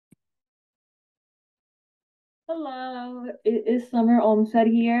Hello, it is Summer Olmsted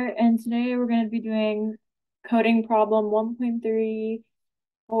here, and today we're going to be doing coding problem 1.3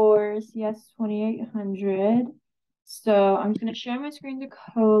 for CS 2800. So I'm just going to share my screen to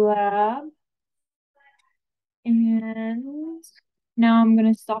Colab, and now I'm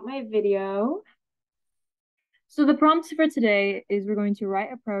going to stop my video. So the prompts for today is we're going to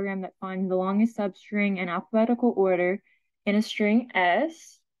write a program that finds the longest substring in alphabetical order in a string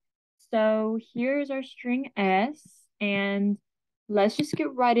S. So here's our string S, and let's just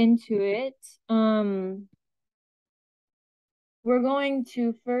get right into it. We're going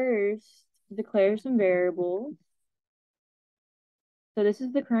to first declare some variables. So this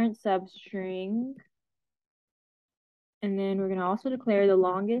is the current substring, and then we're going to also declare the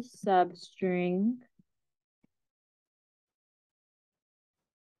longest substring.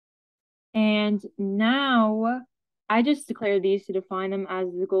 And now I just declared these to define them, as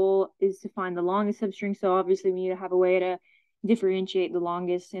the goal is to find the longest substring. So obviously we need to have a way to differentiate the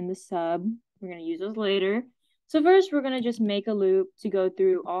longest and the sub. We're going to use those later. So first we're going to just make a loop to go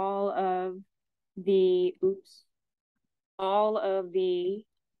through all of the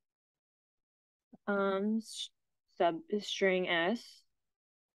substring S.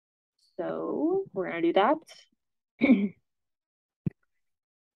 So we're going to do that.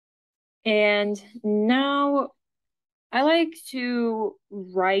 And now I like to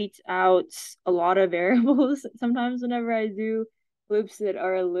write out a lot of variables sometimes whenever I do loops that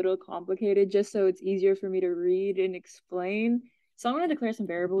are a little complicated, just so it's easier for me to read and explain. So I'm going to declare some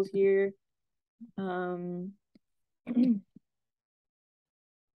variables here. So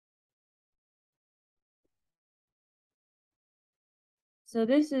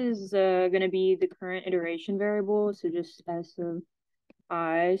this is going to be the current iteration variable, so just S of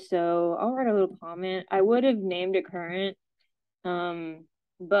I. So I'll write a little comment. I would have named it current, but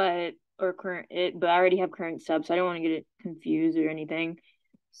I already have current sub, so I don't want to get it confused or anything.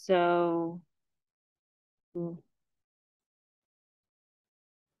 So all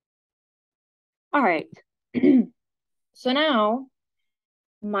right. So now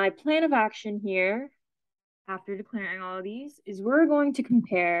my plan of action here, after declaring all of these, is we're going to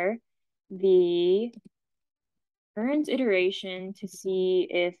compare the current iteration to see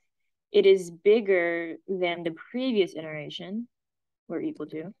if it is bigger than the previous iteration, or equal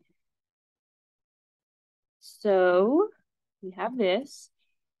to. So we have this.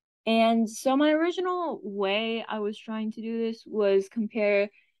 And so my original way I was trying to do this was compare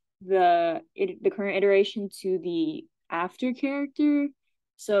the current iteration to the after character.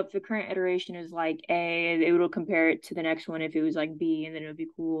 So if the current iteration is like A, it will compare it to the next one if it was like B, and then it would be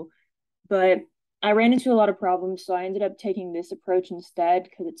cool. But I ran into a lot of problems, so I ended up taking this approach instead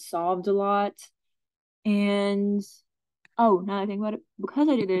because it solved a lot. And oh, now that I think about it, because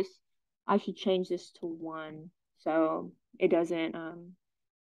I did this, I should change this to 1 so it doesn't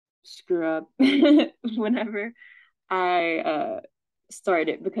screw up whenever I start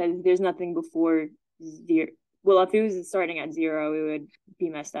it, because there's nothing before 0. Well, if it was starting at 0, it would be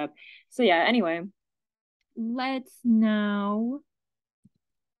messed up. So yeah, anyway, let's now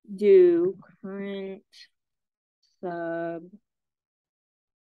do current sub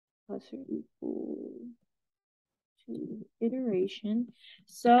plus or equal to iteration.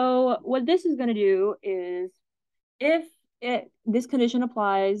 So what this is going to do is, if this condition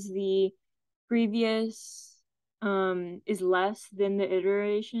applies, the previous is less than the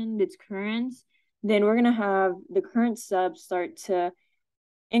iteration that's current, then we're going to have the current sub start to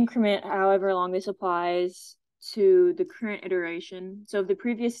increment however long this applies to the current iteration. So if the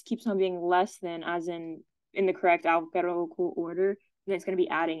previous keeps on being less than, as in the correct alphabetical order, then it's going to be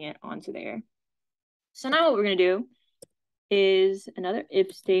adding it onto there. So now what we're going to do is another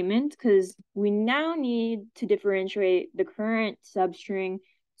if statement, because we now need to differentiate the current substring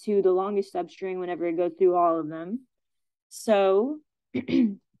to the longest substring whenever it goes through all of them. So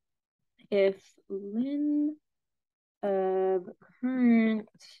if len of current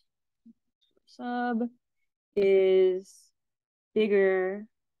sub is bigger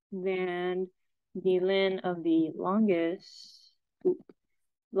than the len of the longest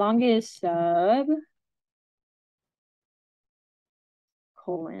sub,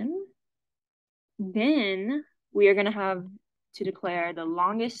 colon, then we are going to have to declare the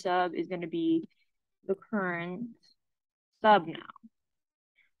longest sub is going to be the current sub now.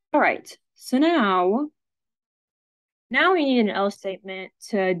 All right, so now we need an else statement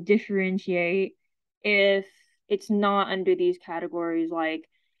to differentiate if it's not under these categories. Like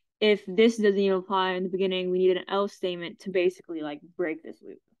if this doesn't even apply in the beginning, we need an else statement to basically like break this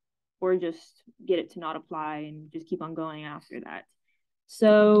loop, or just get it to not apply and just keep on going after that.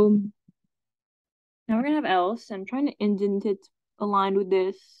 So Now we're gonna have else. I'm trying to indent it aligned with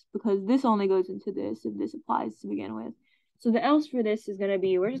this because this only goes into this if this applies to begin with. So the else for this is gonna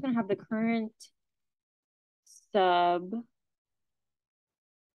be, we're just gonna have the current sub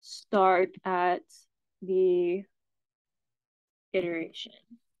start at the iteration.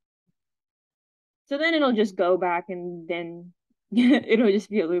 So then it'll just go back and then it'll just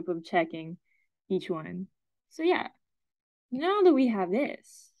be a loop of checking each one. So yeah, now that we have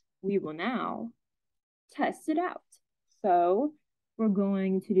this, we will now test it out. So we're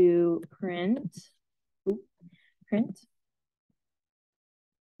going to do print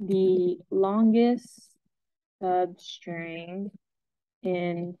the longest substring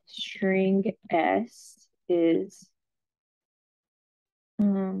in string S is,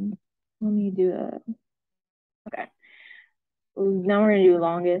 let me do that. Okay. Now we're gonna do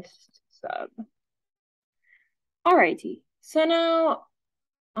longest sub. Alrighty. So now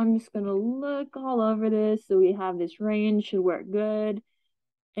I'm just gonna look all over this. So we have this range, should work good.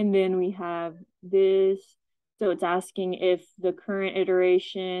 And then we have this. So it's asking if the current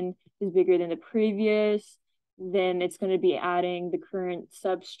iteration is bigger than the previous, then it's going to be adding the current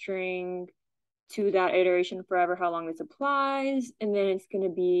substring to that iteration forever, how long this applies. And then it's going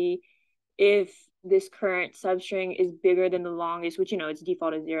to be if this current substring is bigger than the longest, which, its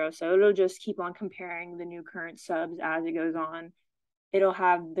default is 0. So it'll just keep on comparing the new current subs as it goes on. It'll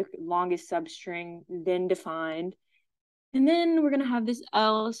have the longest substring then defined. And then we're going to have this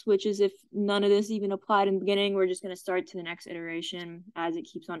else, which is if none of this even applied in the beginning, we're just going to start to the next iteration as it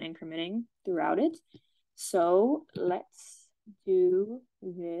keeps on incrementing throughout it. So let's do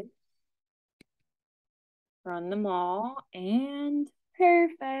this. Run them all, and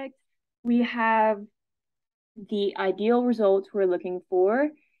perfect. We have the ideal results we're looking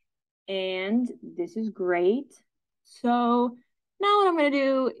for, and this is great. So now what I'm going to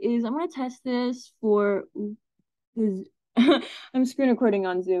do is I'm going to test this for this. I'm screen recording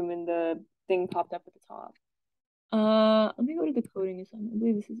on Zoom and the thing popped up at the top. Let me go to the coding assignment. I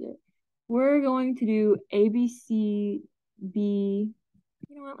believe this is it. We're going to do ABCB. You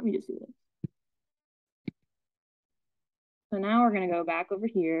know what? Let me just do this. So now we're going to go back over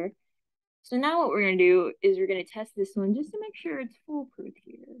here. So now what we're going to do is we're going to test this one just to make sure it's foolproof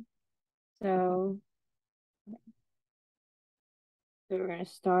here. So we're going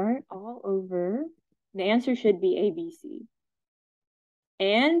to start all over. The answer should be ABC.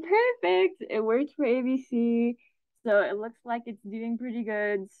 And perfect, it worked for ABC. So it looks like it's doing pretty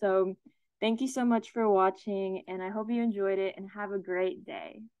good. So thank you so much for watching, and I hope you enjoyed it and have a great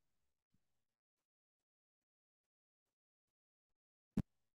day.